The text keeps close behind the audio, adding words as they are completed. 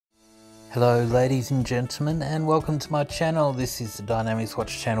Hello ladies and gentlemen, and welcome to my channel. This is the Dynamics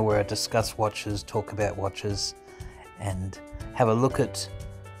Watch channel where I discuss watches, talk about watches and have a look at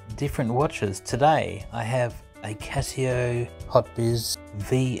different watches. Today I have a Casio Hotbiz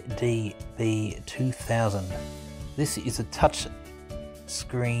VDB-2000. This is a touch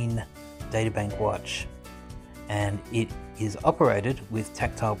screen databank watch and it is operated with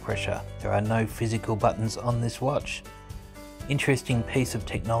tactile pressure. There are no physical buttons on this watch. Interesting piece of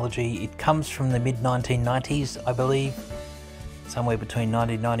technology. It comes from the mid-1990s, I believe, somewhere between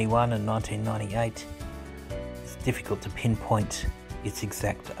 1991 and 1998. It's difficult to pinpoint its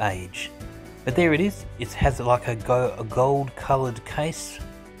exact age, but there it is. It has like a gold coloured case,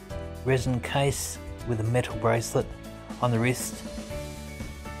 resin case with a metal bracelet on the wrist.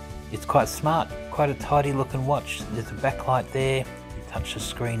 It's quite smart, quite a tidy looking watch. There's a backlight there. You touch the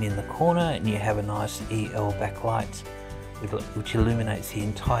screen in the corner and you have a nice EL backlight which illuminates the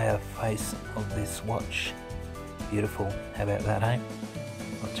entire face of this watch. Beautiful. How about that, eh?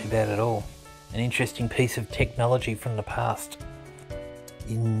 Not too bad at all. An interesting piece of technology from the past.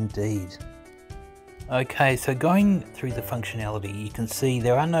 Indeed. Okay, so going through the functionality, you can see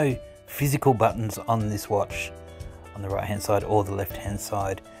there are no physical buttons on this watch on the right hand side or the left hand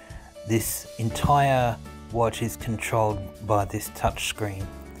side. This entire watch is controlled by this touch screen.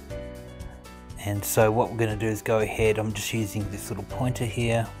 And so what we're going to do is go ahead, I'm just using this little pointer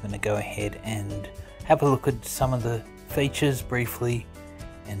here, I'm going to go ahead and have a look at some of the features briefly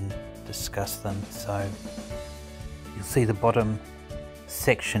and discuss them. So you'll see the bottom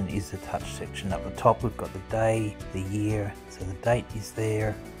section is the touch section. Up the top we've got the day, the year, so the date is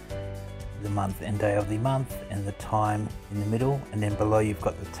there, the month and day of the month, and the time in the middle, and then below you've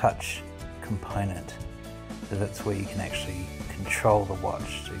got the touch component. So that's where you can actually control the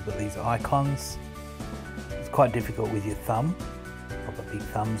watch. So you've got these icons. It's quite difficult with your thumb. I've got big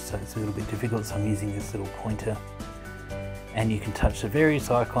thumbs, so it's a little bit difficult, so I'm using this little pointer. And you can touch the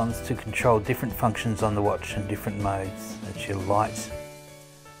various icons to control different functions on the watch and different modes. That's your light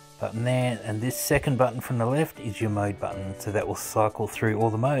button there, and this second button from the left is your mode button, so that will cycle through all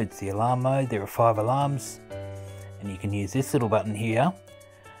the modes. The alarm mode, there are 5 alarms, and you can use this little button here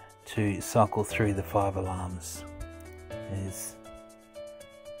to cycle through the 5 alarms. There's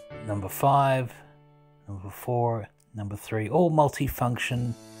number 5, number 4, number 3, all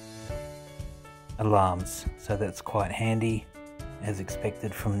multi-function alarms, so that's quite handy as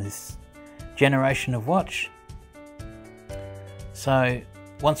expected from this generation of watch. So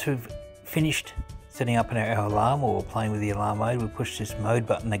once we've finished setting up our alarm or playing with the alarm mode, we push this mode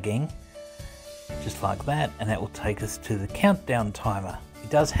button again, just like that, and that will take us to the countdown timer. It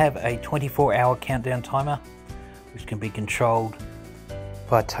does have a 24-hour countdown timer, which can be controlled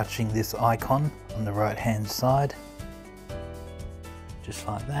by touching this icon on the right hand side, just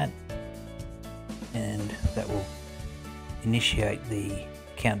like that, and that will initiate the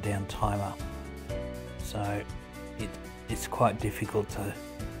countdown timer. So it's quite difficult to,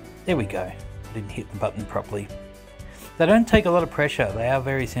 there we go, I didn't hit the button properly. They don't take a lot of pressure, they are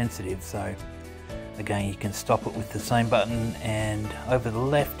very sensitive, so again you can stop it with the same button, and over the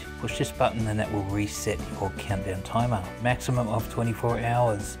left push this button and that will reset your countdown timer. Maximum of 24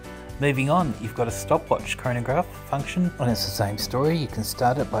 hours. Moving on, you've got a stopwatch chronograph function. Well, it's the same story. You can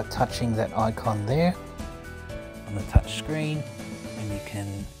start it by touching that icon there on the touch screen, and you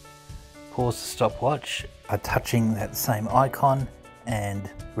can pause the stopwatch by touching that same icon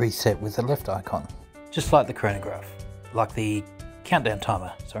and reset with the left icon. Just like the chronograph, like the countdown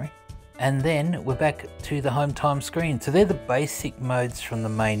timer, sorry. And then we're back to the home time screen. So they're the basic modes from the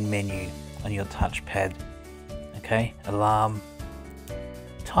main menu on your touchpad. Okay, alarm,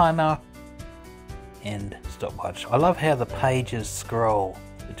 timer, and stopwatch. I love how the pages scroll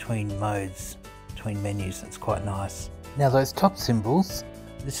between modes, between menus. That's quite nice. Now those top symbols,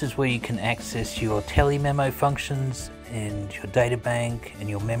 this is where you can access your tele-memo functions and your data bank and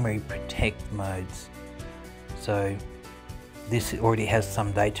your memory protect modes. So this already has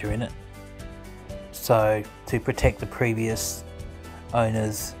some data in it. So to protect the previous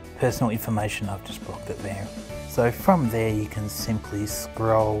owner's personal information, I've just blocked it there. So from there you can simply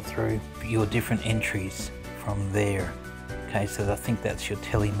scroll through your different entries from there. Okay, so I think that's your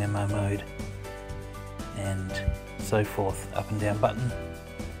tele-memo mode and so forth, up and down button.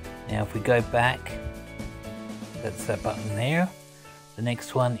 Now if we go back, that's that button there. The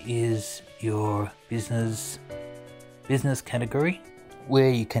next one is your business category,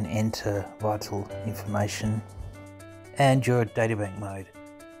 where you can enter vital information, and your databank mode.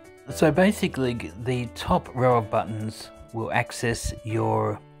 So basically the top row of buttons will access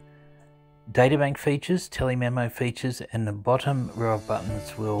your databank features, telememo features, and the bottom row of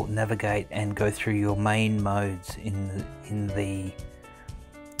buttons will navigate and go through your main modes in the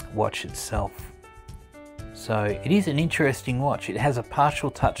watch itself. So it is an interesting watch. It has a partial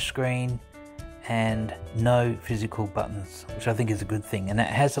touch screen and no physical buttons, which I think is a good thing, and it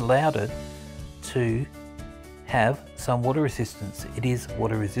has allowed it to have some water resistance. It is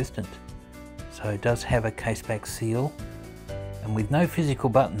water resistant, so it does have a caseback seal, and with no physical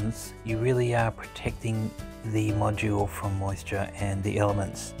buttons you really are protecting the module from moisture and the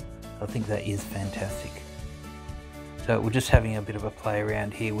elements. I think that is fantastic. So we're just having a bit of a play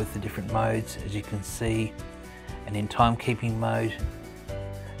around here with the different modes, as you can see, and in timekeeping mode.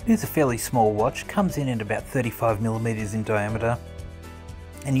 It is a fairly small watch, comes in at about 35mm in diameter,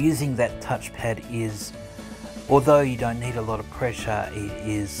 and using that touchpad is, although you don't need a lot of pressure, it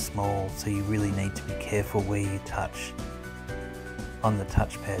is small, so you really need to be careful where you touch on the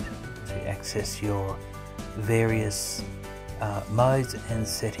touchpad to access your various modes and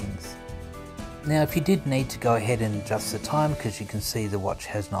settings. Now if you did need to go ahead and adjust the time, because you can see the watch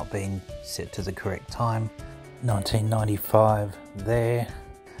has not been set to the correct time, 1995 there,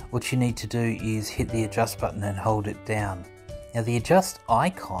 what you need to do is hit the adjust button and hold it down. Now the adjust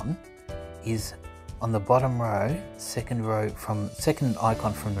icon is on the bottom row, second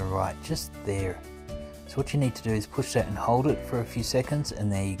icon from the right, just there. So what you need to do is push that and hold it for a few seconds, and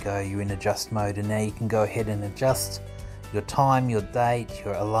there you go, you're in adjust mode, and now you can go ahead and adjust your time, your date,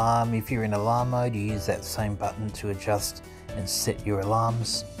 your alarm. If you're in alarm mode, you use that same button to adjust and set your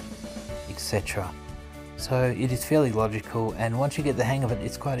alarms, etc. So it is fairly logical, and once you get the hang of it,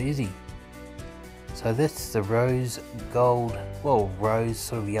 it's quite easy. So that's the rose gold, well, rose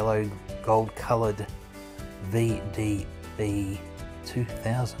sort of yellow gold coloured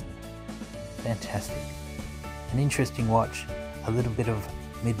VDB-2000. Fantastic. An interesting watch, a little bit of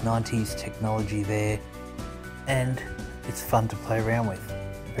mid-90s technology there, and it's fun to play around with.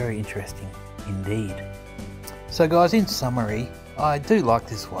 Very interesting indeed. So guys, in summary, I do like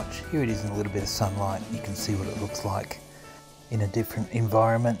this watch. Here it is in a little bit of sunlight. You can see what it looks like in a different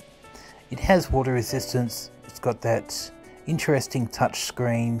environment. It has water resistance. It's got that interesting touch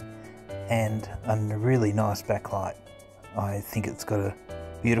screen and a really nice backlight. I think it's got a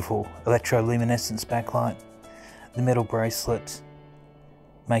beautiful electroluminescence backlight. The metal bracelet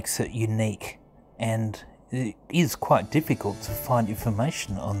makes it unique, and it is quite difficult to find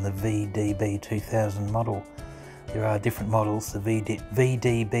information on the VDB-2000 model. There are different models, the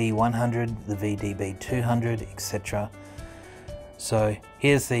VDB-100, the VDB-200, etc. So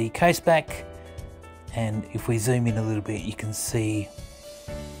here's the case back, and if we zoom in a little bit, you can see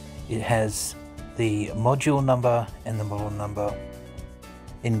it has the module number and the model number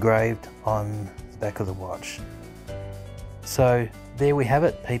engraved on the back of the watch. So there we have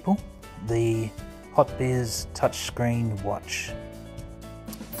it, people, the Hotbiz touchscreen watch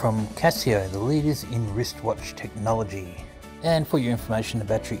from Casio, the leaders in wristwatch technology. And for your information, the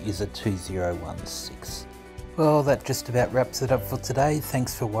battery is a 2016. Well, that just about wraps it up for today.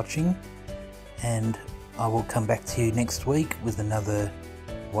 Thanks for watching, and I will come back to you next week with another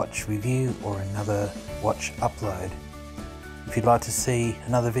watch review or another watch upload. If you'd like to see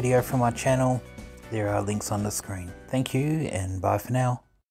another video from my channel, there are links on the screen. Thank you, and bye for now.